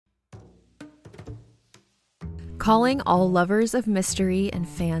Calling all lovers of mystery and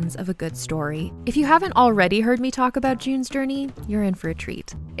fans of a good story. If you haven't already heard me talk about June's Journey, you're in for a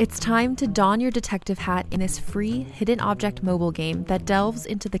treat. It's time to don your detective hat in this free hidden object mobile game that delves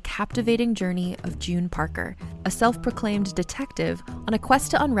into the captivating journey of June Parker, a self-proclaimed detective on a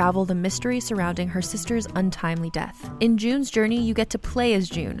quest to unravel the mystery surrounding her sister's untimely death. In June's Journey, you get to play as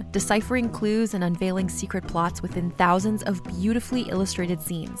June, deciphering clues and unveiling secret plots within thousands of beautifully illustrated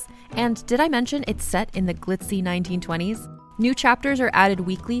scenes. And did I mention it's set in the glitzy 1920s? New chapters are added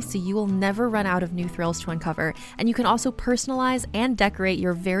weekly, so you will never run out of new thrills to uncover, and you can also personalize and decorate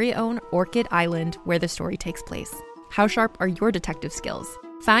your very own Orchid Island where the story takes place. How sharp are your detective skills?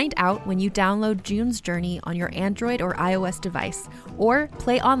 Find out when you download June's Journey on your Android or iOS device, or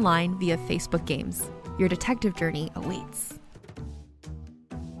play online via Facebook Games. Your detective journey awaits.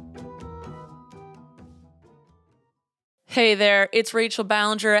 Hey there, it's Rachel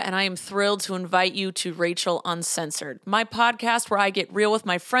Ballinger, and I am thrilled to invite you to Rachel Uncensored, my podcast where I get real with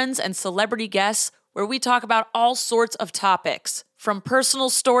my friends and celebrity guests, where we talk about all sorts of topics. From personal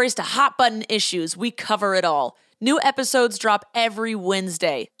stories to hot-button issues, we cover it all. New episodes drop every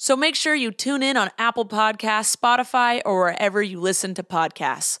Wednesday, so make sure you tune in on Apple Podcasts, Spotify, or wherever you listen to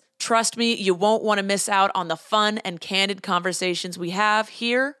podcasts. Trust me, you won't want to miss out on the fun and candid conversations we have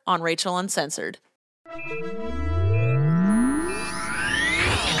here on Rachel Uncensored.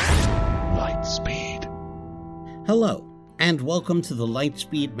 Lightspeed. Hello, and welcome to the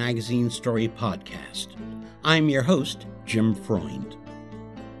Lightspeed Magazine Story Podcast. I'm your host, Jim Freund.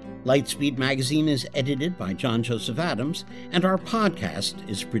 Lightspeed Magazine is edited by John Joseph Adams, and our podcast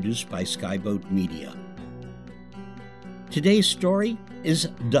is produced by Skyboat Media. Today's story is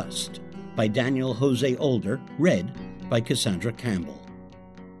Dust by Daniel José Older, read by Cassandra Campbell.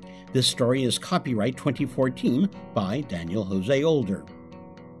 This story is copyright 2014 by Daniel José Older.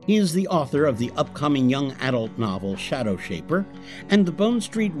 He is the author of the upcoming young adult novel Shadow Shaper and the Bone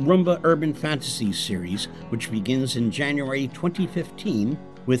Street Rumba Urban Fantasy series, which begins in January 2015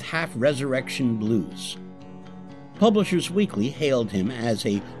 with Half Resurrection Blues. Publishers Weekly hailed him as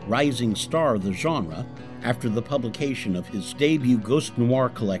a rising star of the genre after the publication of his debut ghost noir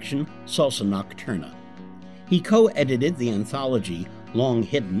collection, Salsa Nocturna. He co-edited the anthology Long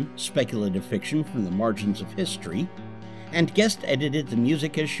Hidden, Speculative Fiction from the Margins of History, and guest-edited the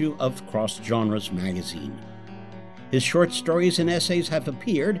music issue of Cross Genres magazine. His short stories and essays have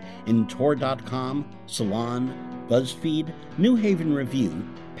appeared in Tor.com, Salon, BuzzFeed, New Haven Review,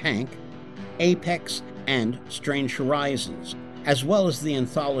 Pank, Apex, and Strange Horizons, as well as the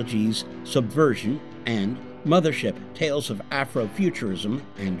anthologies Subversion and Mothership, Tales of Afrofuturism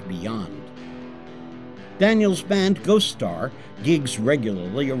and Beyond. Daniel's band Ghost Star gigs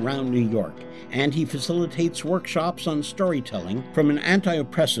regularly around New York, and he facilitates workshops on storytelling from an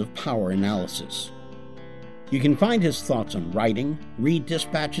anti-oppressive power analysis. You can find his thoughts on writing, read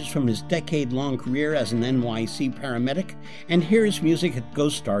dispatches from his decade-long career as an NYC paramedic, and hear his music at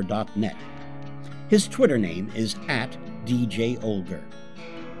ghoststar.net. His Twitter name is @DJOlger.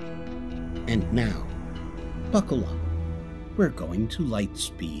 And now, buckle up. We're going to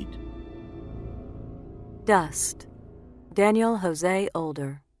Lightspeed. Dust, Daniel José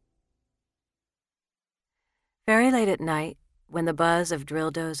Older. Very late at night, when the buzz of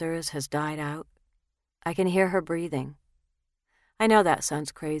drill dozers has died out, I can hear her breathing. I know that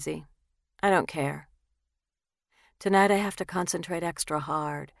sounds crazy. I don't care. Tonight I have to concentrate extra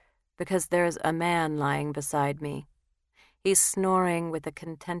hard because there's a man lying beside me. He's snoring with the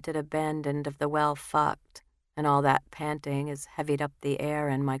contented abandon of the well-fucked, and all that panting has heavied up the air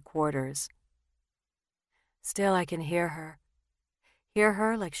in my quarters. Still, I can hear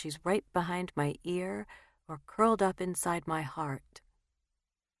her like she's right behind my ear or curled up inside my heart.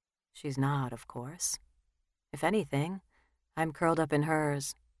 She's not, of course. If anything, I'm curled up in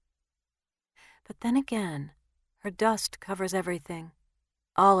hers. But then again, her dust covers everything,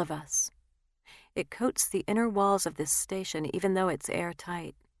 all of us. It coats the inner walls of this station even though it's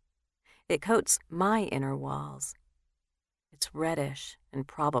airtight. It coats my inner walls. It's reddish and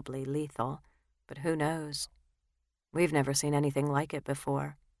probably lethal, but who knows? We've never seen anything like it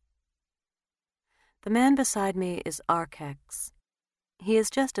before. The man beside me is Arkex. He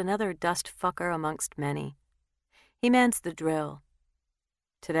is just another dust fucker amongst many. He mans the drill.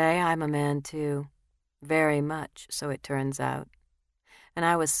 Today I'm a man too, very much, so it turns out. And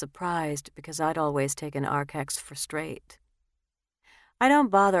I was surprised because I'd always taken Arkex for straight. I don't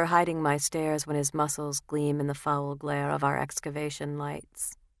bother hiding my stares when his muscles gleam in the foul glare of our excavation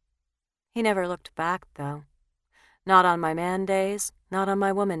lights. He never looked back, though. Not on my man days, not on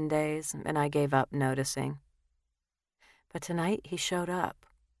my woman days, and I gave up noticing. But tonight he showed up,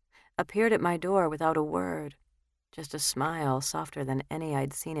 appeared at my door without a word, just a smile softer than any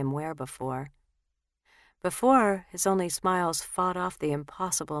I'd seen him wear before. Before, his only smiles fought off the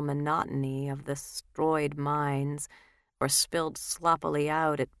impossible monotony of the destroyed mines or spilled sloppily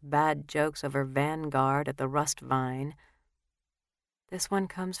out at bad jokes over Vanguard at the Rust Vine. This one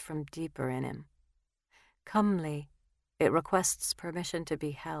comes from deeper in him. Comely, it requests permission to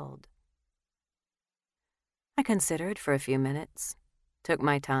be held. I considered for a few minutes, took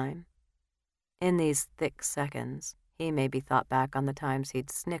my time. In these thick seconds, he maybe thought back on the times he'd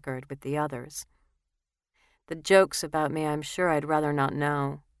snickered with the others. The jokes about me I'm sure I'd rather not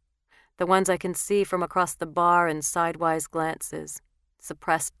know. The ones I can see from across the bar in sidewise glances,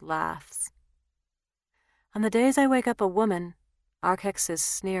 suppressed laughs. On the days I wake up a woman, Archex's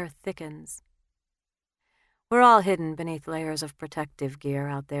sneer thickens. We're all hidden beneath layers of protective gear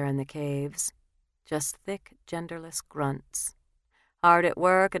out there in the caves. Just thick, genderless grunts. Hard at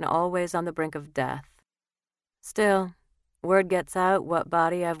work and always on the brink of death. Still, word gets out what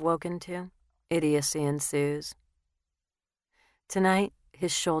body I've woken to. Idiocy ensues. Tonight,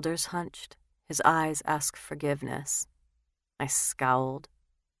 his shoulders hunched, his eyes asked forgiveness. I scowled,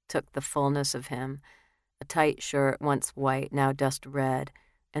 took the fullness of him, a tight shirt once white, now dust red,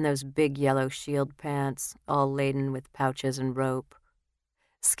 and those big yellow shield pants, all laden with pouches and rope.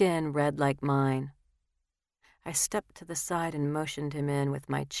 Skin red like mine. I stepped to the side and motioned him in with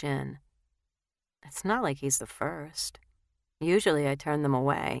my chin. It's not like he's the first. Usually I turn them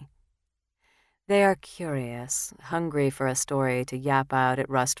away. They are curious, hungry for a story to yap out at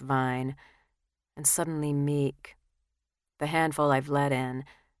Rust Vine, and suddenly meek. The handful I've let in,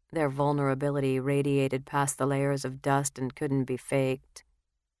 their vulnerability radiated past the layers of dust and couldn't be faked.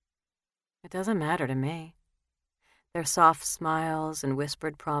 It doesn't matter to me. Their soft smiles and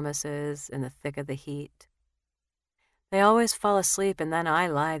whispered promises in the thick of the heat. They always fall asleep and then I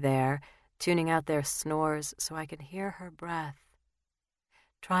lie there, tuning out their snores so I can hear her breath.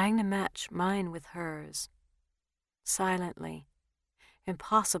 Trying to match mine with hers. Silently.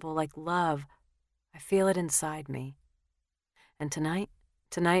 Impossible like love. I feel it inside me. And tonight,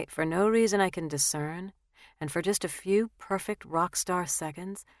 for no reason I can discern, and for just a few perfect rock star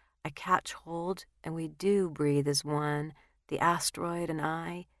seconds, I catch hold and we do breathe as one, the asteroid and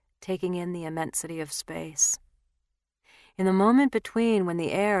I, taking in the immensity of space. In the moment between when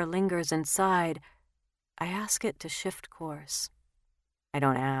the air lingers inside, I ask it to shift course. I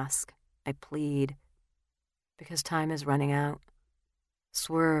don't ask, I plead, because time is running out.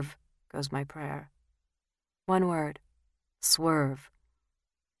 Swerve, goes my prayer. One word, swerve.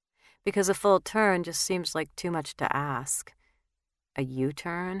 Because a full turn just seems like too much to ask. A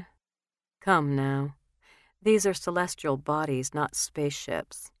U-turn? Come now. These are celestial bodies, not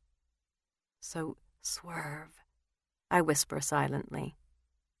spaceships. So swerve, I whisper silently.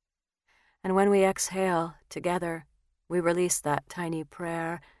 And when we exhale together, we release that tiny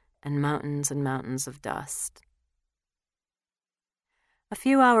prayer and mountains of dust. A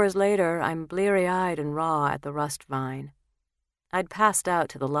few hours later, I'm bleary-eyed and raw at the Rust Vine. I'd passed out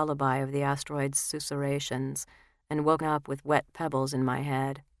to the lullaby of the asteroid's susurrations and woken up with wet pebbles in my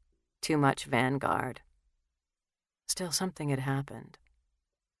head. Too much Vanguard. Still, something had happened.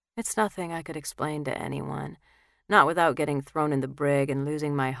 It's nothing I could explain to anyone, not without getting thrown in the brig and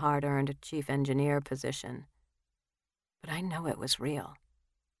losing my hard-earned chief engineer position. But I know it was real.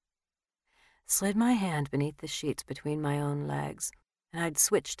 Slid my hand beneath the sheets between my own legs, and I'd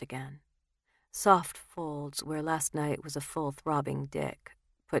switched again. Soft folds where last night was a full throbbing dick,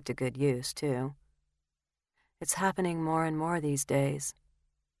 put to good use, too. It's happening more and more these days.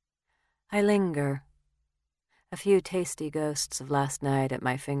 I linger. A few tasty ghosts of last night at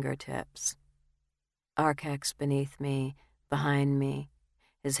my fingertips. Archex beneath me, behind me,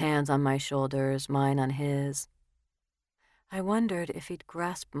 his hands on my shoulders, mine on his. I wondered if he'd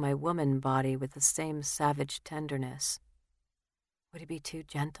grasp my woman body with the same savage tenderness. Would he be too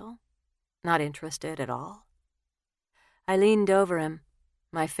gentle? Not interested at all? I leaned over him,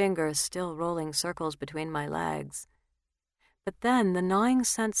 my fingers still rolling circles between my legs. But then the gnawing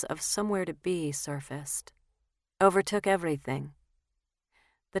sense of somewhere to be surfaced, overtook everything.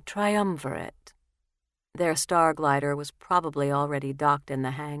 The triumvirate. Their star glider was probably already docked in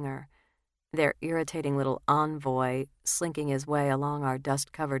the hangar, their irritating little envoy slinking his way along our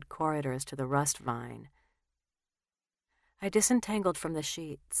dust-covered corridors to the Rust Vine. I disentangled from the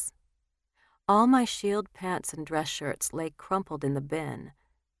sheets. All my shield pants and dress shirts lay crumpled in the bin.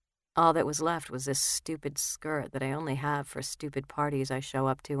 All that was left was this stupid skirt that I only have for stupid parties I show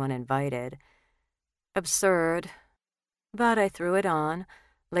up to uninvited. Absurd. But I threw it on,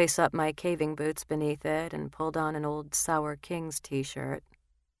 laced up my caving boots beneath it, and pulled on an old Sour Kings t-shirt.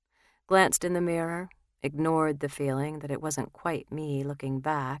 Glanced in the mirror, ignored the feeling that it wasn't quite me looking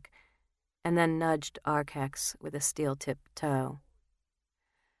back, and then nudged Arkex with a steel-tipped toe.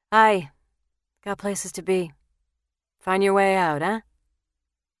 "Hi, got places to be. Find your way out, eh?"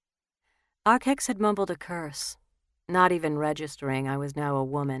 Arkex had mumbled a curse, not even registering I was now a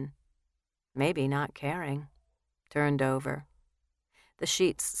woman. Maybe not caring. Turned over. The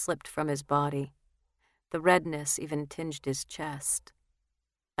sheets slipped from his body. The redness even tinged his chest.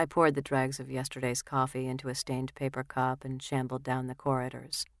 I poured the dregs of yesterday's coffee into a stained paper cup and shambled down the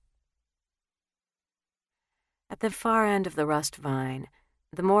corridors. At the far end of the rust vine,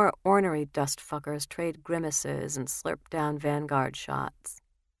 the more ornery dustfuckers trade grimaces and slurp down Vanguard shots.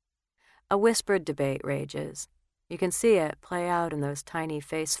 A whispered debate rages. You can see it play out in those tiny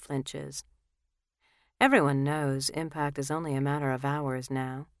face flinches. Everyone knows impact is only a matter of hours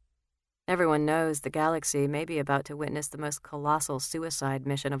now. Everyone knows the galaxy may be about to witness the most colossal suicide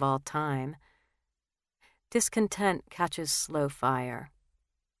mission of all time. Discontent catches slow fire.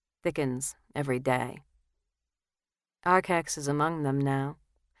 Thickens every day. Arkex is among them now,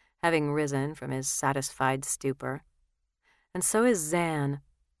 having risen from his satisfied stupor. And so is Zan,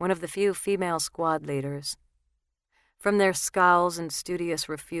 one of the few female squad leaders. From their scowls and studious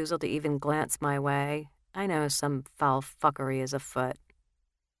refusal to even glance my way, I know some foul fuckery is afoot.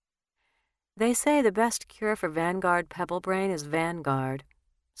 They say the best cure for Vanguard Pebblebrain is Vanguard,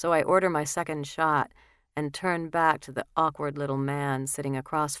 so I order my second shot and turn back to the awkward little man sitting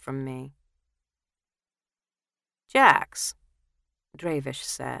across from me. "Jax," Dravish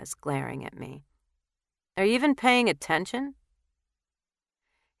says, glaring at me. "Are you even paying attention?"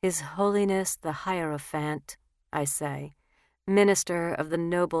 "His Holiness the Hierophant," I say, "Minister of the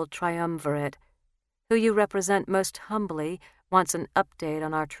Noble Triumvirate, who you represent most humbly, wants an update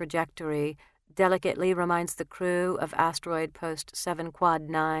on our trajectory, delicately reminds the crew of Asteroid Post 7 Quad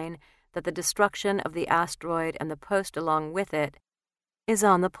 9 that the destruction of the asteroid and the post along with it is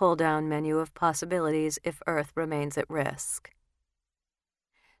on the pull-down menu of possibilities if Earth remains at risk."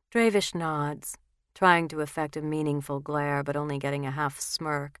 Dravish nods, trying to effect a meaningful glare but only getting a half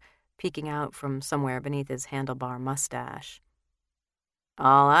smirk peeking out from somewhere beneath his handlebar mustache.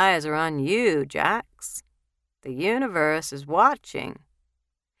 "All eyes are on you, Jax. The universe is watching."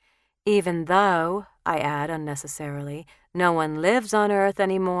 "Even though," I add unnecessarily, "no one lives on Earth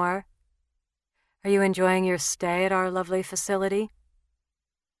anymore. Are you enjoying your stay at our lovely facility?"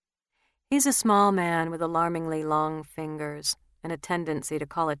 He's a small man with alarmingly long fingers and a tendency to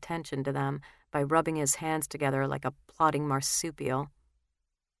call attention to them by rubbing his hands together like a plodding marsupial.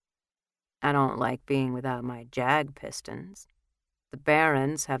 "I don't like being without my jag pistons. The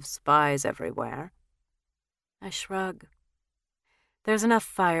Barons have spies everywhere." I shrug. There's enough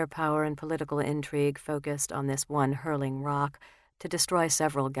firepower and political intrigue focused on this one hurling rock to destroy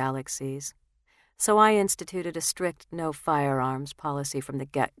several galaxies, so I instituted a strict no-firearms policy from the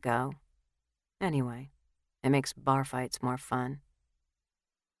get-go. Anyway, it makes bar fights more fun.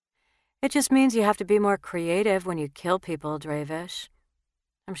 "It just means you have to be more creative when you kill people, Dravish.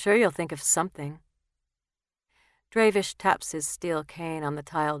 I'm sure you'll think of something." Dravish taps his steel cane on the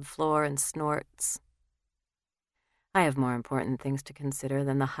tiled floor and snorts. I have more important things to consider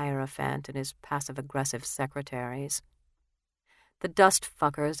than the Hierophant and his passive-aggressive secretaries. The dust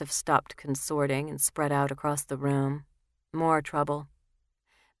fuckers have stopped consorting and spread out across the room. More trouble.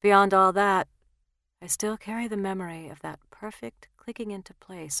 Beyond all that, I still carry the memory of that perfect clicking into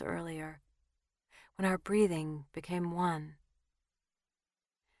place earlier, when our breathing became one.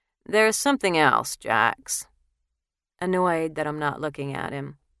 "There's something else, Jax." Annoyed that I'm not looking at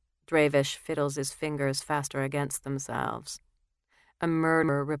him, Dravish fiddles his fingers faster against themselves. A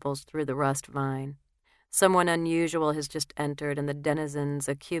murmur ripples through the rust vine. Someone unusual has just entered, and the denizens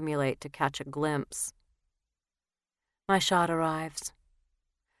accumulate to catch a glimpse. My shot arrives.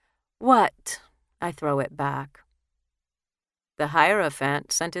 "What?" I throw it back. "The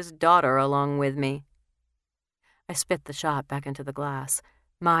Hierophant sent his daughter along with me." I spit the shot back into the glass.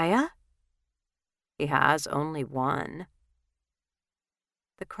 "Maya?" "He has only one."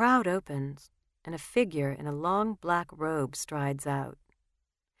 The crowd opens, and a figure in a long black robe strides out.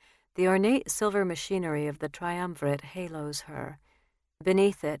 The ornate silver machinery of the triumvirate halos her.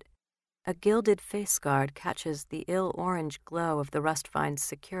 Beneath it, a gilded face guard catches the ill-orange glow of the Rustvine's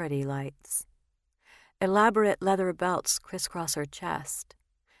security lights. Elaborate leather belts crisscross her chest,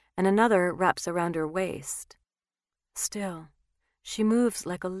 and another wraps around her waist. Still, she moves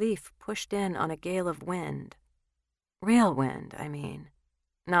like a leaf pushed in on a gale of wind. Real wind, I mean,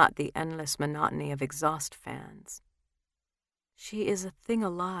 not the endless monotony of exhaust fans. She is a thing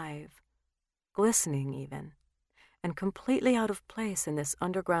alive, glistening even, and completely out of place in this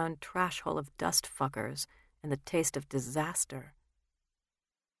underground trash hole of dust fuckers and the taste of disaster.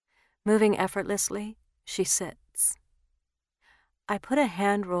 Moving effortlessly, she sits. I put a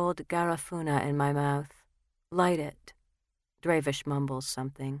hand-rolled garafuna in my mouth, light it. Dravish mumbles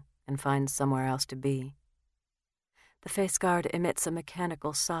something and finds somewhere else to be. The face guard emits a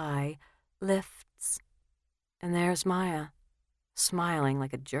mechanical sigh, lifts, and there's Maya, smiling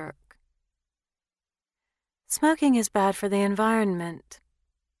like a jerk. Smoking is bad for the environment.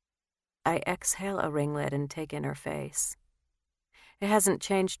 I exhale a ringlet and take in her face. It hasn't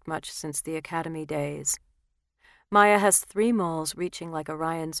changed much since the academy days. Maya has 3 moles reaching like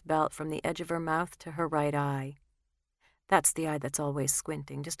Orion's belt from the edge of her mouth to her right eye. That's the eye that's always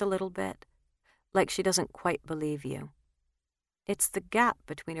squinting, just a little bit, like she doesn't quite believe you. It's the gap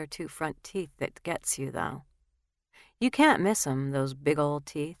between her 2 front teeth that gets you, though. You can't miss 'em, those big old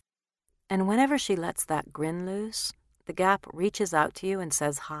teeth. And whenever she lets that grin loose, the gap reaches out to you and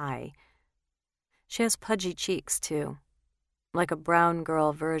says hi. She has pudgy cheeks, too, like a brown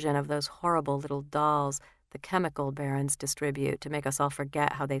girl version of those horrible little dolls the chemical barons distribute to make us all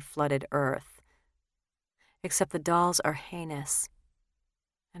forget how they flooded Earth. Except the dolls are heinous.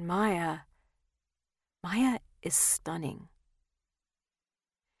 And Maya is stunning.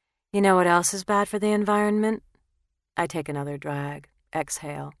 You know what else is bad for the environment? I take another drag,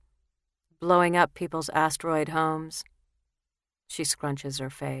 exhale. Blowing up people's asteroid homes. She scrunches her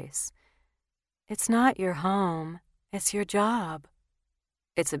face. It's not your home, it's your job.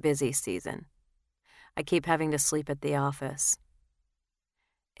 It's a busy season. I keep having to sleep at the office.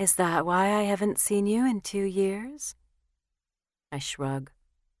 Is that why I haven't seen you in 2 years? I shrug,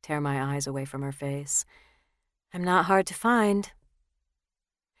 tear my eyes away from her face. I'm not hard to find.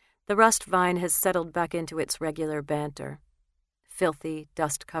 The rust vine has settled back into its regular banter. Filthy,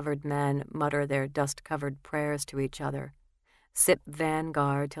 dust-covered men mutter their dust-covered prayers to each other, sip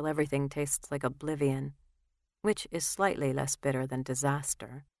Vanguard till everything tastes like oblivion, which is slightly less bitter than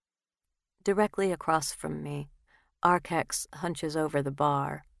disaster. Directly across from me, Arkex hunches over the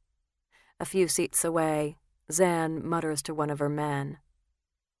bar. A few seats away, Zan mutters to one of her men.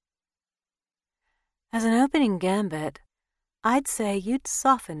 As an opening gambit, I'd say you'd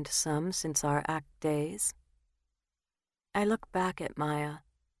softened some since our act days. I look back at Maya,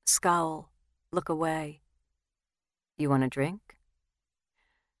 scowl, look away. You want a drink?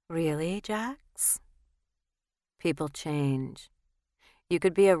 Really, Jax? People change. You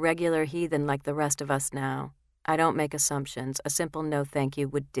could be a regular heathen like the rest of us now. I don't make assumptions. A simple no thank you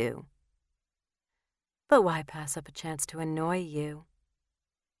would do. But why pass up a chance to annoy you?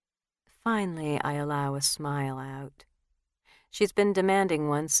 Finally, I allow a smile out. She's been demanding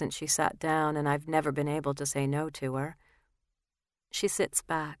one since she sat down, and I've never been able to say no to her. She sits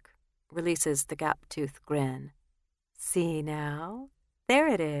back, releases the gap-toothed grin. See now? There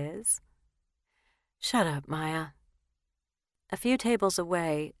it is. Shut up, Maya. A few tables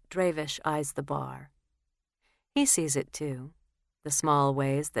away, Dravish eyes the bar. He sees it, too, the small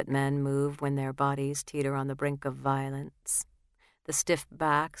ways that men move when their bodies teeter on the brink of violence, the stiff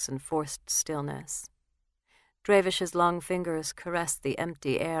backs and forced stillness. Dravish's long fingers caress the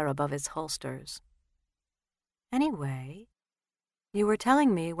empty air above his holsters. Anyway, you were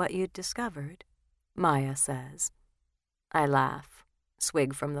telling me what you'd discovered, Maya says. I laugh,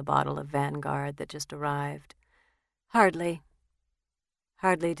 swig from the bottle of Vanguard that just arrived. Hardly.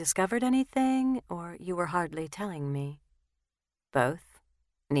 Hardly discovered anything, or you were hardly telling me? Both?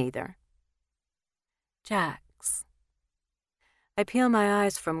 Neither. Jax. I peel my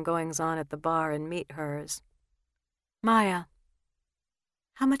eyes from goings-on at the bar and meet hers. Maya,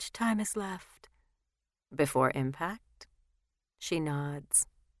 how much time is left? Before impact? She nods.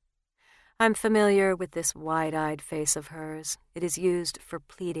 I'm familiar with this wide-eyed face of hers. It is used for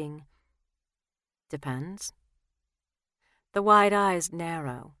pleading. Depends. The wide eyes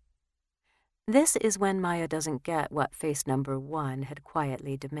narrow. This is when Maya doesn't get what face number 1 had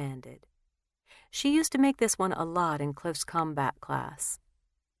quietly demanded. She used to make this one a lot in close combat class.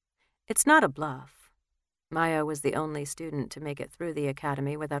 It's not a bluff. Maya was the only student to make it through the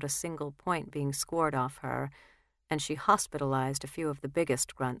academy without a single point being scored off her, and she hospitalized a few of the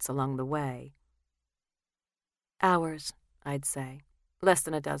biggest grunts along the way. Hours, I'd say. Less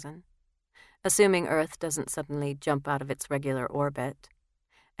than a dozen. Assuming Earth doesn't suddenly jump out of its regular orbit,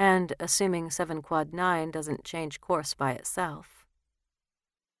 and assuming 7 Quad 9 doesn't change course by itself.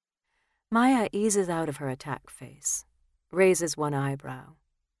 Maya eases out of her attack face, raises one eyebrow.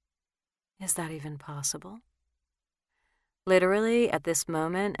 Is that even possible? Literally, at this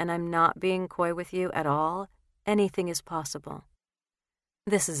moment, and I'm not being coy with you at all, anything is possible.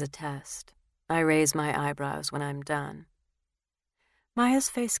 This is a test, I raise my eyebrows when I'm done. Maya's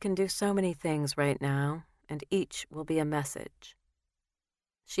face can do so many things right now, and each will be a message.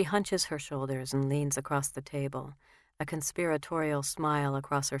 She hunches her shoulders and leans across the table, a conspiratorial smile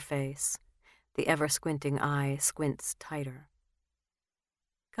across her face. The ever-squinting eye squints tighter.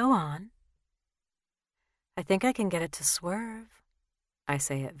 Go on. I think I can get it to swerve. I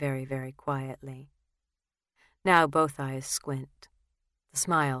say it very, very quietly. Now both eyes squint. The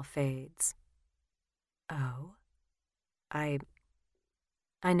smile fades. Oh, I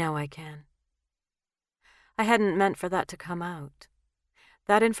know I can. I hadn't meant for that to come out.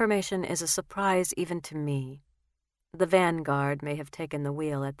 That information is a surprise even to me. The Vanguard may have taken the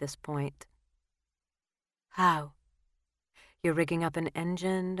wheel at this point. How? You're rigging up an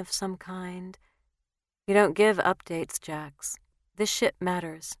engine of some kind? You don't give updates, Jax. This shit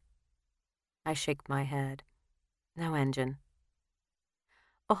matters. I shake my head. No engine.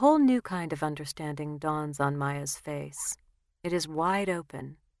 A whole new kind of understanding dawns on Maya's face. It is wide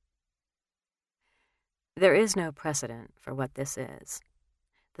open. There is no precedent for what this is.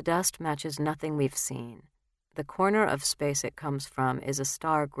 The dust matches nothing we've seen. The corner of space it comes from is a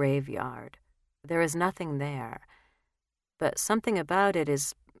star graveyard. There is nothing there, but something about it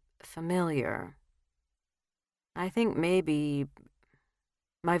is familiar. I think maybe...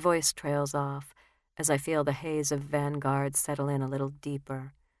 My voice trails off as I feel the haze of Vanguard settle in a little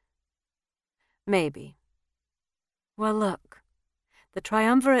deeper. Maybe. Well, look, the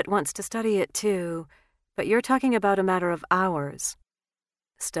Triumvirate wants to study it too, but you're talking about a matter of hours.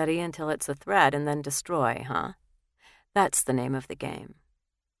 Study until it's a threat and then destroy, huh? That's the name of the game.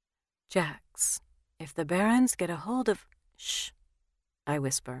 Jax, if the Barons get a hold of... Shh, I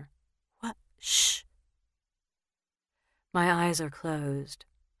whisper. What? Shh. My eyes are closed.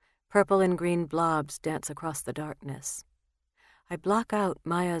 Purple and green blobs dance across the darkness. I block out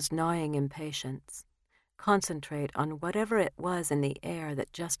Maya's gnawing impatience, concentrate on whatever it was in the air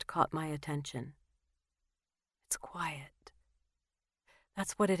that just caught my attention. It's quiet.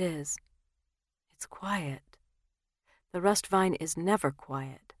 That's what it is. It's quiet. The rust vine is never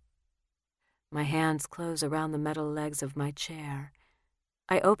quiet. My hands close around the metal legs of my chair.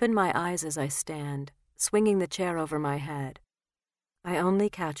 I open my eyes as I stand, swinging the chair over my head. I only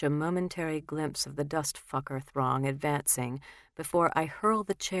catch a momentary glimpse of the dust-fucker throng advancing before I hurl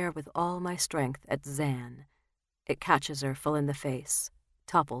the chair with all my strength at Zan. It catches her full in the face,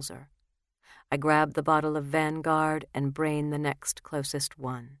 topples her. I grab the bottle of Vanguard and brain the next closest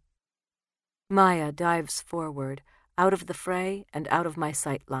one. Maya dives forward, out of the fray and out of my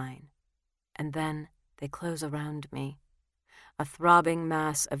sight line. And then they close around me, a throbbing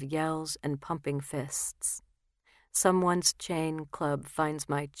mass of yells and pumping fists. Someone's chain club finds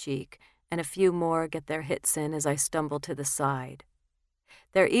my cheek, and a few more get their hits in as I stumble to the side.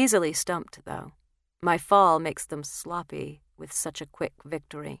 They're easily stumped, though. My fall makes them sloppy with such a quick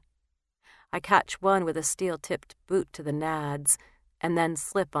victory. I catch one with a steel-tipped boot to the nads, and then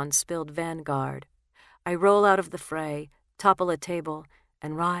slip on spilled Vanguard. I roll out of the fray, topple a table,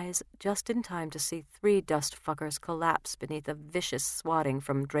 and rise just in time to see 3 dust-fuckers collapse beneath a vicious swatting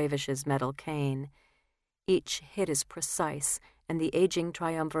from Dravish's metal cane. Each hit is precise, and the aging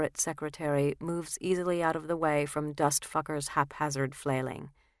Triumvirate secretary moves easily out of the way from dust-fuckers' haphazard flailing.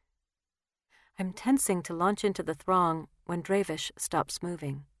 I'm tensing to launch into the throng when Dravish stops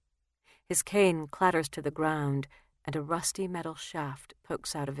moving. His cane clatters to the ground, and a rusty metal shaft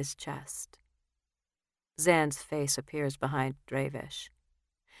pokes out of his chest. Zan's face appears behind Dravish.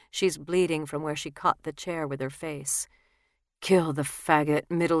 She's bleeding from where she caught the chair with her face. "Kill the faggot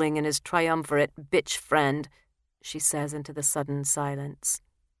middling in his triumvirate bitch friend," she says into the sudden silence.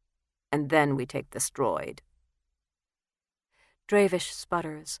 "And then we take the stroid." Dravish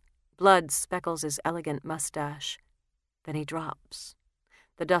sputters. Blood speckles his elegant mustache. Then he drops.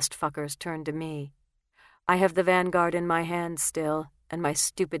 The dust-fuckers turn to me. I have the Vanguard in my hand still, and my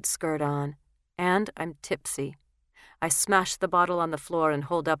stupid skirt on. And I'm tipsy. I smash the bottle on the floor and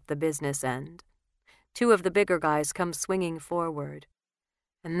hold up the business end. 2 of the bigger guys come swinging forward.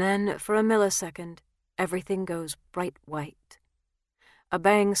 And then, for a millisecond, everything goes bright white. A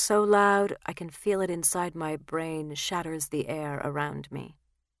bang so loud I can feel it inside my brain shatters the air around me.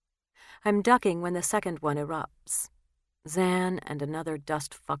 I'm ducking when the second one erupts. Zan and another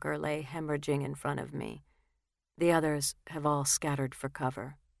dust-fucker lay hemorrhaging in front of me. The others have all scattered for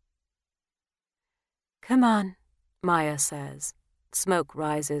cover. "Come on," Maya says. Smoke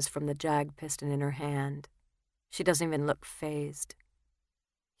rises from the jag piston in her hand. She doesn't even look fazed.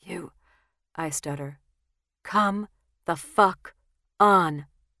 "You," I stutter. "Come the fuck on."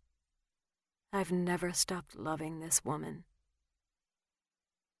 I've never stopped loving this woman.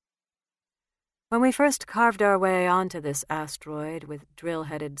 When we first carved our way onto this asteroid with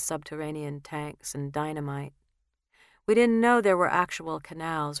drill-headed subterranean tanks and dynamite, we didn't know there were actual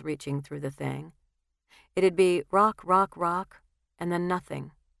canals reaching through the thing. It'd be rock, rock, rock, and then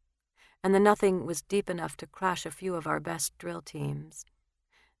nothing. And the nothing was deep enough to crash a few of our best drill teams.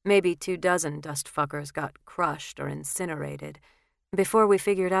 Maybe 24 dust fuckers got crushed or incinerated before we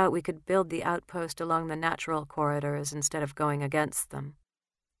figured out we could build the outpost along the natural corridors instead of going against them.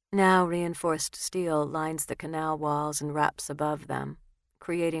 Now reinforced steel lines the canal walls and wraps above them,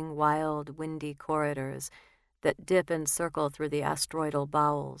 creating wild, windy corridors that dip and circle through the asteroidal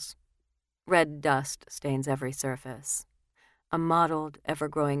bowels. Red dust stains every surface, a mottled,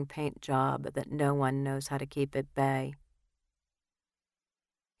 ever-growing paint job that no one knows how to keep at bay.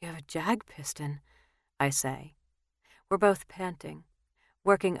 "You have a jag piston," I say. We're both panting,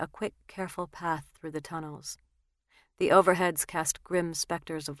 working a quick, careful path through the tunnels. The overheads cast grim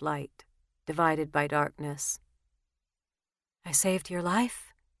specters of light, divided by darkness. "I saved your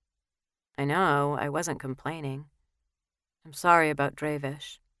life?" I know, I wasn't complaining. I'm sorry about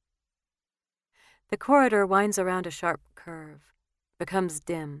Dravish. The corridor winds around a sharp curve, becomes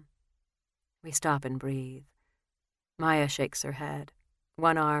dim. We stop and breathe. Maya shakes her head,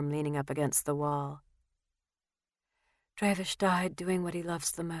 one arm leaning up against the wall. "Dravish died doing what he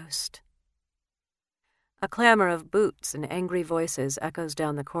loves the most." A clamor of boots and angry voices echoes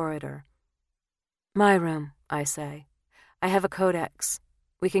down the corridor. "My room," I say. "I have a codex.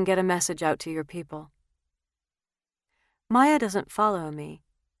 We can get a message out to your people." Maya doesn't follow me,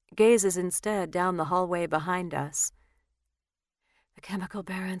 gazes instead down the hallway behind us. "The chemical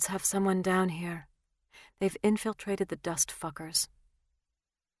barons have someone down here. They've infiltrated the dust fuckers."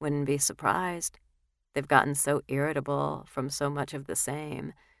 Wouldn't be surprised. They've gotten so irritable from so much of the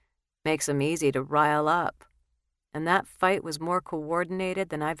same. Makes them easy to rile up. And that fight was more coordinated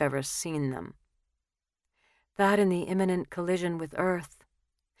than I've ever seen them. That and the imminent collision with Earth.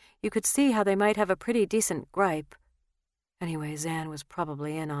 You could see how they might have a pretty decent gripe. Anyway, Zan was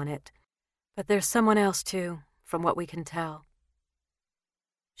probably in on it. But there's someone else, too, from what we can tell.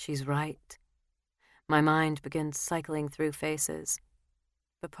 She's right. My mind begins cycling through faces.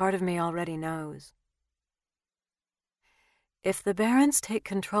 But part of me already knows. If the Barons take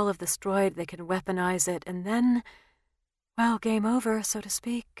control of the Stroid, they can weaponize it, and then, well, game over, so to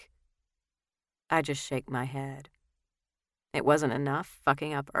speak. I just shake my head. It wasn't enough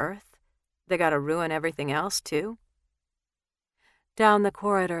fucking up Earth. They gotta ruin everything else, too. Down the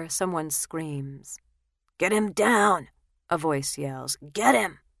corridor, someone screams. "Get him down!" a voice yells. "Get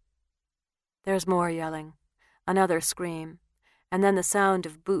him!" There's more yelling, another scream, and then the sound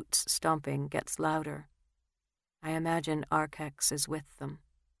of boots stomping gets louder. I imagine Arkex is with them.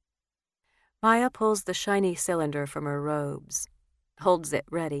 Maya pulls the shiny cylinder from her robes, holds it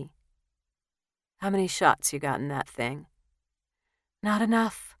ready. "How many shots you got in that thing?" "Not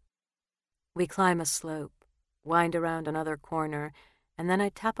enough." We climb a slope, wind around another corner, and then I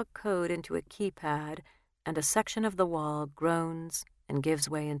tap a code into a keypad, and a section of the wall groans and gives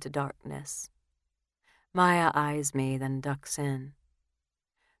way into darkness. Maya eyes me, then ducks in.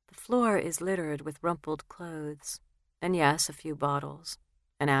 The floor is littered with rumpled clothes, and yes, a few bottles.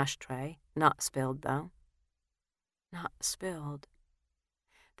 An ashtray, not spilled, though. Not spilled.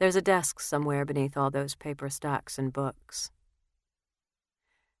 There's a desk somewhere beneath all those paper stacks and books.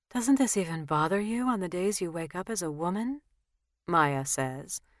 "Doesn't this even bother you on the days you wake up as a woman?" Maya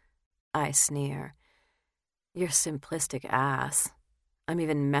says. I sneer. "You're simplistic ass. I'm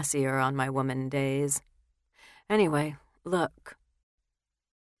even messier on my woman days. Anyway, look."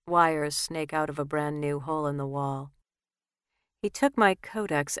 Wires snake out of a brand new hole in the wall. He took my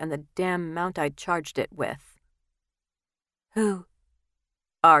codex and the damn mount I'd charged it with. "Who?"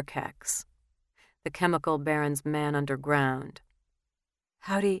 "Arkex, the chemical baron's man underground."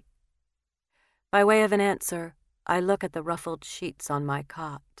 "Howdy?" By way of an answer, I look at the ruffled sheets on my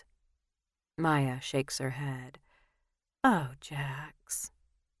cot. Maya shakes her head. "Oh, Jax."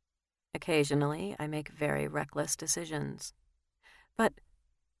 Occasionally, I make very reckless decisions. But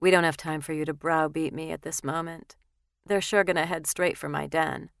we don't have time for you to browbeat me at this moment. They're sure gonna head straight for my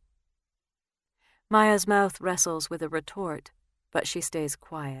den. Maya's mouth wrestles with a retort, but she stays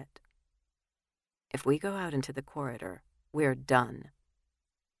quiet. If we go out into the corridor, we're done.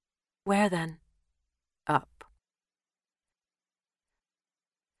 "Where then?" "Up."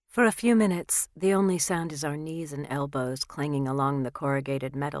 For a few minutes, the only sound is our knees and elbows clanging along the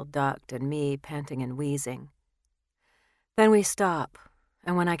corrugated metal duct and me panting and wheezing. Then we stop,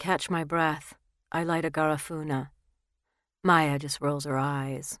 and when I catch my breath, I light a garafuna. Maya just rolls her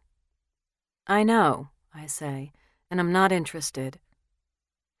eyes. "I know," I say, "and I'm not interested."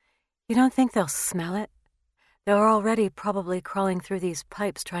 You don't think they'll smell it? They're already probably crawling through these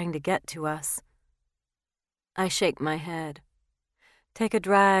pipes trying to get to us. I shake my head, take a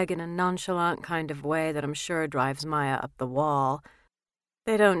drag in a nonchalant kind of way that I'm sure drives Maya up the wall.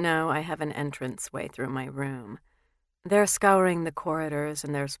 They don't know I have an entranceway through my room. They're scouring the corridors,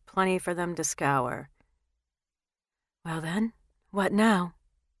 and there's plenty for them to scour. Well then, what now?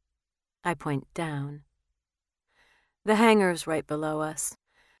 I point down. The hangar's right below us.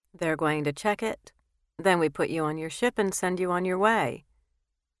 They're going to check it. Then we put you on your ship and send you on your way.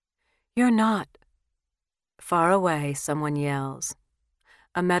 You're not. Far away, someone yells.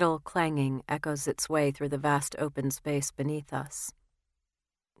 A metal clanging echoes its way through the vast open space beneath us.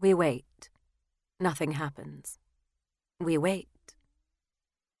 We wait. Nothing happens. We wait.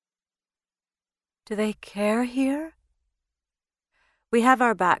 Do they care here? We have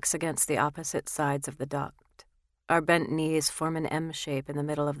our backs against the opposite sides of the duct. Our bent knees form an M shape in the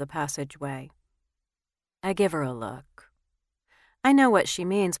middle of the passageway. I give her a look. I know what she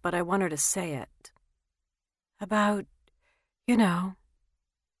means, but I want her to say it. About, you know.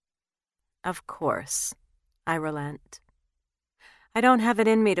 Of course, I relent. I don't have it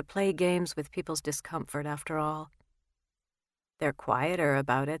in me to play games with people's discomfort, after all. They're quieter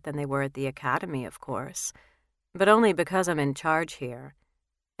about it than they were at the academy, of course, but only because I'm in charge here,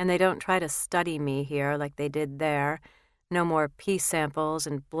 and they don't try to study me here like they did there. No more pee samples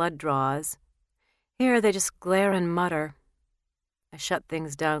and blood draws. Here they just glare and mutter. I shut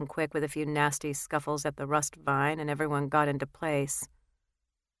things down quick with a few nasty scuffles at the rust vine, and everyone got into place.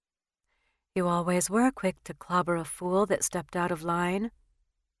 You always were quick to clobber a fool that stepped out of line.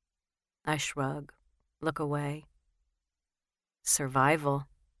 I shrug, look away. Survival.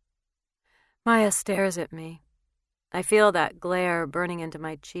 Maya stares at me. I feel that glare burning into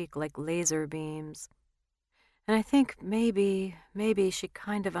my cheek like laser beams. And I think maybe she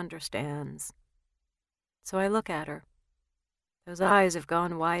kind of understands. So I look at her. Those eyes have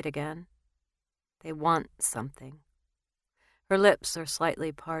gone wide again. They want something. Her lips are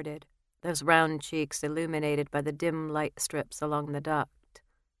slightly parted, those round cheeks illuminated by the dim light strips along the duct.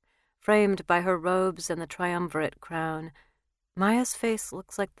 Framed by her robes and the triumvirate crown, Maya's face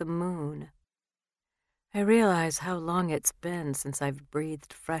looks like the moon. I realize how long it's been since I've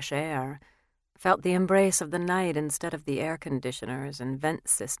breathed fresh air, felt the embrace of the night instead of the air conditioners and vent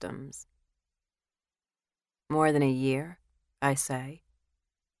systems. More than a year, I say.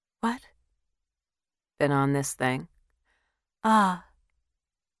 What? Been on this thing. Ah.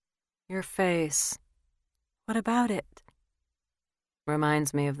 Your face. What about it?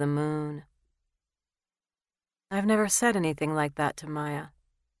 Reminds me of the moon. I've never said anything like that to Maya.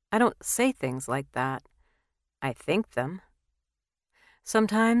 I don't say things like that. I think them.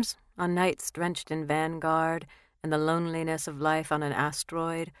 Sometimes, on nights drenched in Vanguard and the loneliness of life on an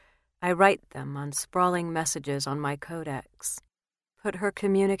asteroid, I write them on sprawling messages on my codex, put her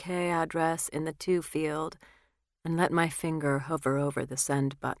communique address in the to field, and let my finger hover over the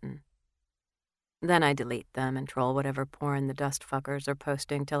send button. Then I delete them and troll whatever porn the dust fuckers are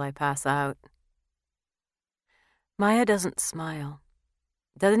posting till I pass out. Maya doesn't smile,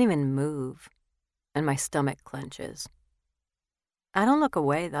 doesn't even move, and my stomach clenches. I don't look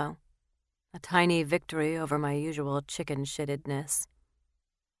away, though. A tiny victory over my usual chicken-shittedness.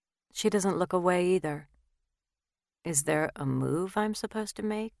 She doesn't look away either. Is there a move I'm supposed to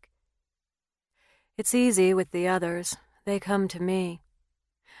make? It's easy with the others. They come to me.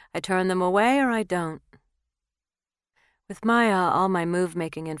 I turn them away or I don't. With Maya, all my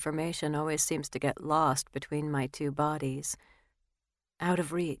move-making information always seems to get lost between my two bodies. Out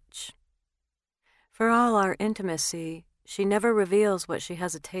of reach. For all our intimacy, she never reveals what she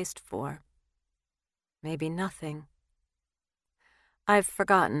has a taste for. Maybe nothing. I've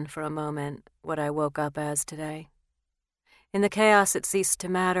forgotten for a moment what I woke up as today. In the chaos it ceased to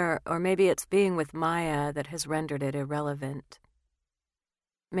matter, or maybe it's being with Maya that has rendered it irrelevant.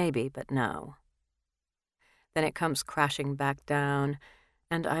 Maybe, but no. Then it comes crashing back down,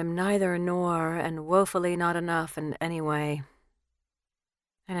 and I'm neither nor, and woefully not enough, and anyway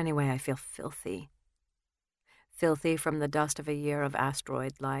I feel filthy. Filthy from the dust of a year of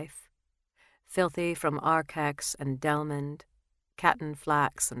asteroid life. Filthy from Arkex and Delmond, Catton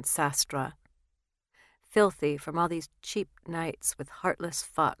Flax and Sastra. Filthy from all these cheap nights with heartless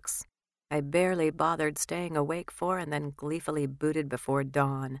fucks I barely bothered staying awake for and then gleefully booted before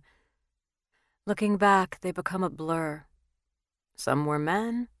dawn. Looking back, they become a blur. Some were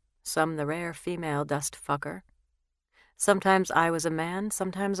men, some the rare female dust fucker. Sometimes I was a man,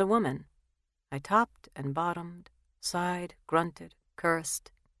 sometimes a woman. I topped and bottomed, sighed, grunted,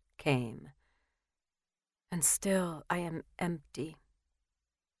 cursed, came. And still I am empty.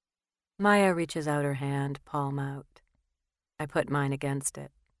 Maya reaches out her hand, palm out. I put mine against it.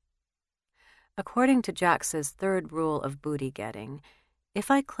 According to Jax's third rule of booty getting,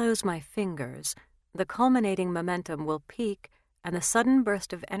 if I close my fingers, the culminating momentum will peak and the sudden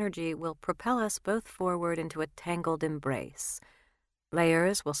burst of energy will propel us both forward into a tangled embrace.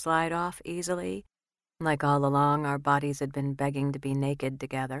 Layers will slide off easily, like all along our bodies had been begging to be naked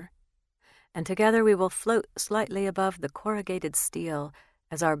together. And together we will float slightly above the corrugated steel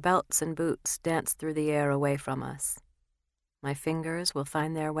as our belts and boots dance through the air away from us. My fingers will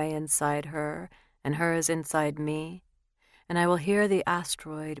find their way inside her, and hers inside me, and I will hear the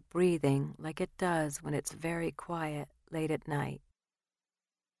asteroid breathing like it does when it's very quiet late at night.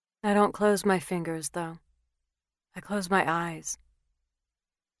 I don't close my fingers, though. I close my eyes.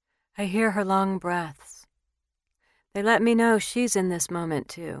 I hear her long breaths. They let me know she's in this moment,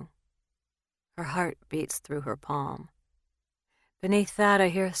 too. Her heart beats through her palm. Beneath that, I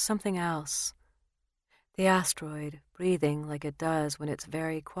hear something else. The asteroid breathing like it does when it's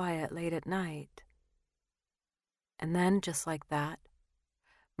very quiet late at night. And then, just like that,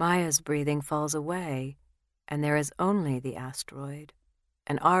 Maya's breathing falls away, and there is only the asteroid,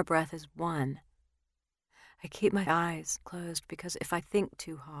 and our breath is one. I keep my eyes closed because if I think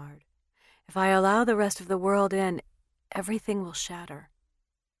too hard, if I allow the rest of the world in, everything will shatter.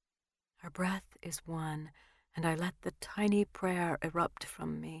 Our breath is one, and I let the tiny prayer erupt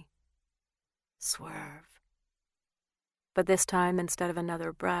from me. Swerve. But this time, instead of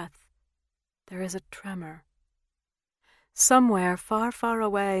another breath, there is a tremor. Somewhere, far, far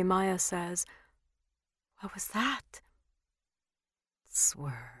away, Maya says, "What was that?"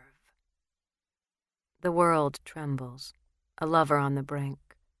 Swerve. The world trembles, a lover on the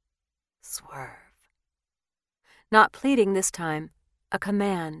brink. Swerve. Not pleading this time, a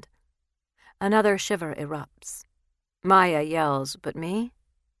command. Another shiver erupts. Maya yells, but me?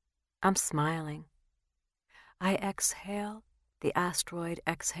 I'm smiling. I exhale, the asteroid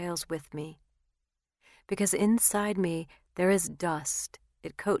exhales with me. Because inside me there is dust.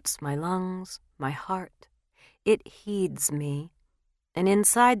 It coats my lungs, my heart. It heeds me. And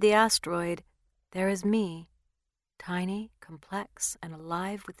inside the asteroid there is me, tiny, complex, and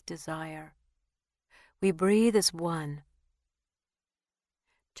alive with desire. We breathe as one.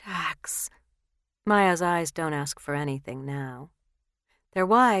 Jax. Maya's eyes don't ask for anything now. They're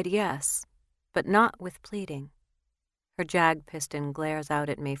wide, yes, but not with pleading. Her jag piston glares out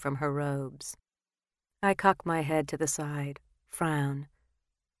at me from her robes. I cock my head to the side, frown.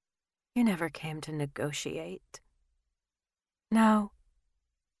 You never came to negotiate. No.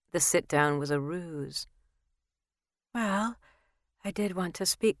 The sit-down was a ruse. Well, I did want to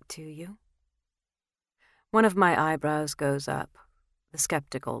speak to you. One of my eyebrows goes up, the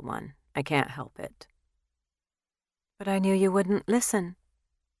skeptical one. I can't help it. But I knew you wouldn't listen.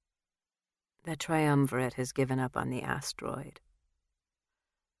 The triumvirate has given up on the asteroid.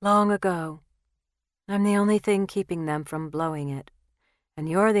 Long ago. I'm the only thing keeping them from blowing it, and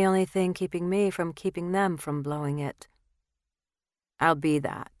you're the only thing keeping me from keeping them from blowing it. I'll be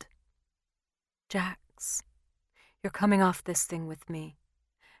that. Jax, you're coming off this thing with me,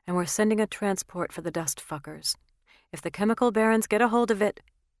 and we're sending a transport for the dust fuckers. If the chemical barons get a hold of it,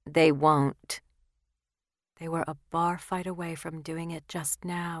 they won't. They were a bar fight away from doing it just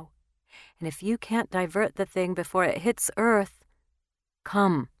now. And if you can't divert the thing before it hits Earth,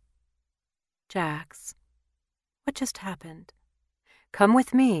 come. Jax, what just happened? Come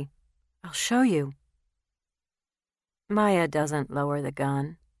with me. I'll show you. Maya doesn't lower the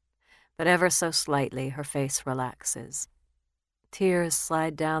gun, but ever so slightly her face relaxes. Tears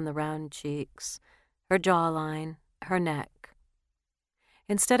slide down the round cheeks, her jawline, her neck.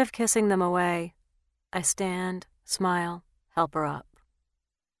 Instead of kissing them away, I stand, smile, help her up.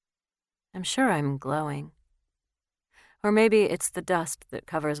 I'm sure I'm glowing. Or maybe it's the dust that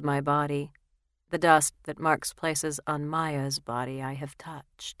covers my body, the dust that marks places on Maya's body I have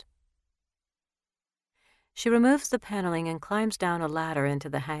touched. She removes the paneling and climbs down a ladder into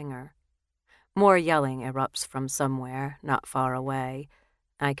the hangar. More yelling erupts from somewhere, not far away.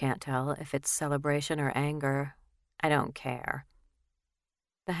 I can't tell if it's celebration or anger. I don't care.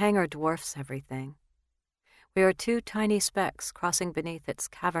 The hangar dwarfs everything. We are two tiny specks crossing beneath its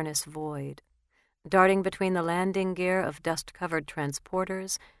cavernous void, darting between the landing gear of dust-covered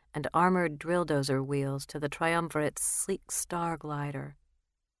transporters and armored drill-dozer wheels to the triumvirate's sleek star glider.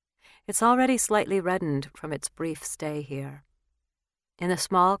 It's already slightly reddened from its brief stay here. In the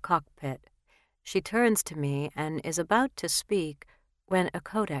small cockpit, she turns to me and is about to speak when a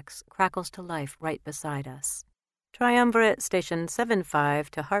codex crackles to life right beside us. Triumvirate Station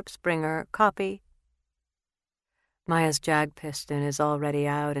 75 to Harpsbringer, copy. Maya's jag piston is already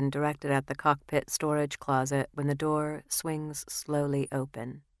out and directed at the cockpit storage closet when the door swings slowly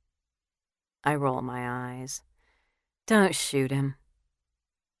open. I roll my eyes. Don't shoot him.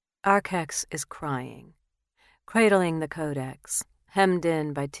 Arkex is crying, cradling the codex, hemmed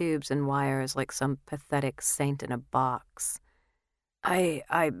in by tubes and wires like some pathetic saint in a box.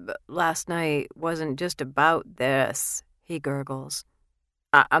 Last night wasn't just about this, he gurgles.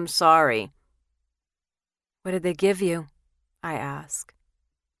 I'm sorry. What did they give you? I ask.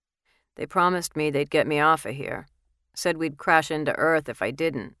 They promised me they'd get me off of here. Said we'd crash into Earth if I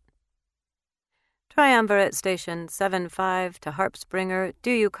didn't. Triumvirate Station 7-5 to Harpspringer, do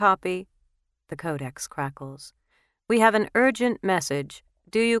you copy? The codex crackles. We have an urgent message.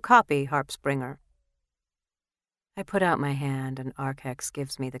 Do you copy, Harpspringer? I put out my hand and Arkex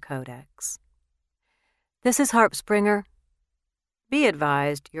gives me the codex. This is Harpspringer. Be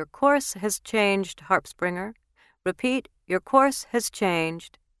advised, your course has changed, Harpspringer. Repeat, your course has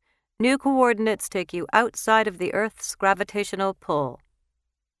changed. New coordinates take you outside of the Earth's gravitational pull.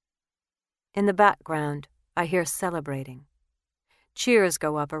 In the background, I hear celebrating. Cheers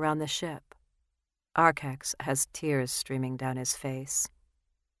go up around the ship. Arkex has tears streaming down his face.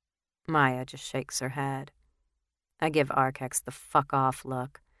 Maya just shakes her head. I give Arkex the fuck-off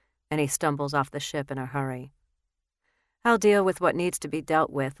look, and he stumbles off the ship in a hurry. I'll deal with what needs to be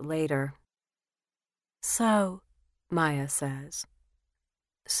dealt with later. So, Maya says.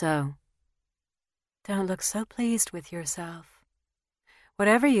 So. Don't look so pleased with yourself.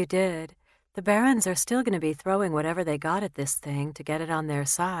 Whatever you did, the Barons are still going to be throwing whatever they got at this thing to get it on their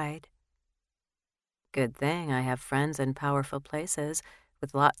side. Good thing I have friends in powerful places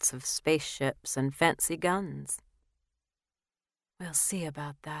with lots of spaceships and fancy guns. We'll see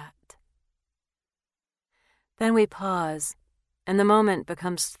about that. Then we pause, and the moment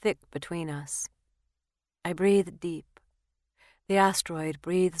becomes thick between us. I breathe deep. The asteroid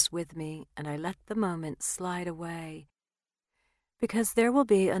breathes with me, and I let the moment slide away, because there will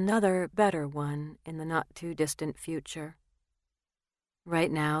be another, better one in the not-too-distant future.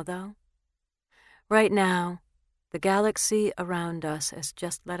 Right now, though? Right now, the galaxy around us has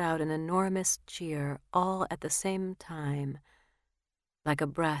just let out an enormous cheer all at the same time, like a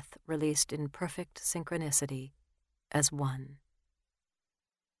breath released in perfect synchronicity as one.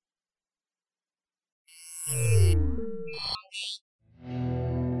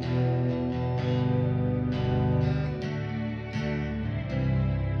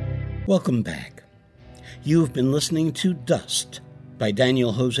 Welcome back. You've been listening to Dust by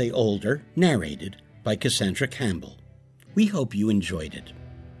Daniel José Older, narrated by Cassandra Campbell. We hope you enjoyed it.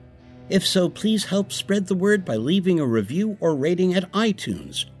 If so, please help spread the word by leaving a review or rating at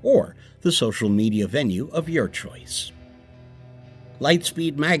iTunes or the social media venue of your choice.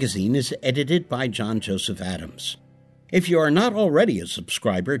 Lightspeed Magazine is edited by John Joseph Adams. If you are not already a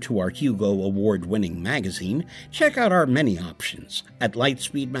subscriber to our Hugo Award-winning magazine, check out our many options at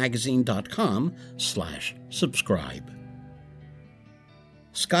lightspeedmagazine.com/subscribe.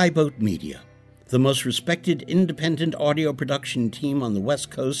 Skyboat Media, the most respected independent audio production team on the West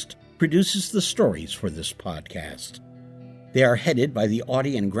Coast, produces the stories for this podcast. They are headed by the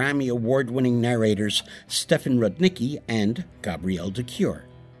Audie and Grammy Award-winning narrators Stefan Rudnicki and Gabrielle DeCure.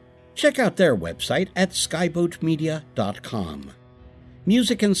 Check out their website at skyboatmedia.com.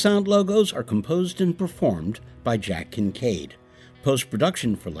 Music and sound logos are composed and performed by Jack Kincaid.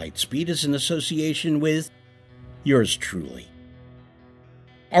 Post-production for Lightspeed is in association with yours truly.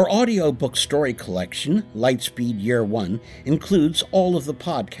 Our audiobook story collection, Lightspeed Year 1, includes all of the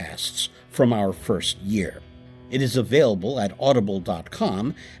podcasts from our first year. It is available at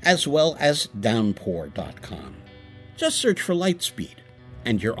audible.com as well as downpour.com. Just search for Lightspeed,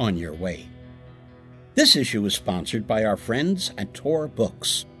 and you're on your way. This issue is sponsored by our friends at Tor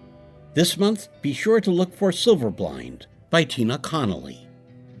Books. This month, be sure to look for Silverblind by Tina Connolly.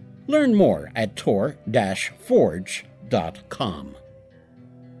 Learn more at tor-forge.com.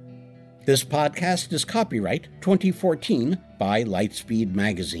 This podcast is copyright 2014 by Lightspeed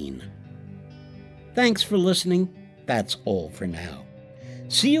Magazine. Thanks for listening. That's all for now.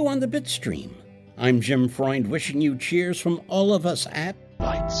 See you on the Bitstream. I'm Jim Freund wishing you cheers from all of us at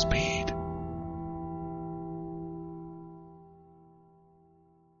Lightspeed.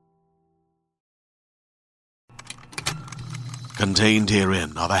 Contained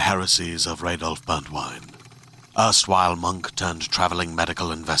herein are the heresies of Radolf Burntwine, erstwhile monk turned traveling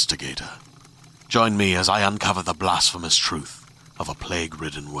medical investigator. Join me as I uncover the blasphemous truth of a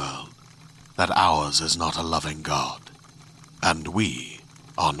plague-ridden world, that ours is not a loving God, and we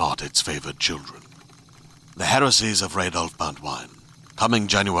are not its favored children. The heresies of Radolf Burntwine, coming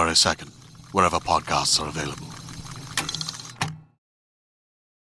January 2nd, wherever podcasts are available.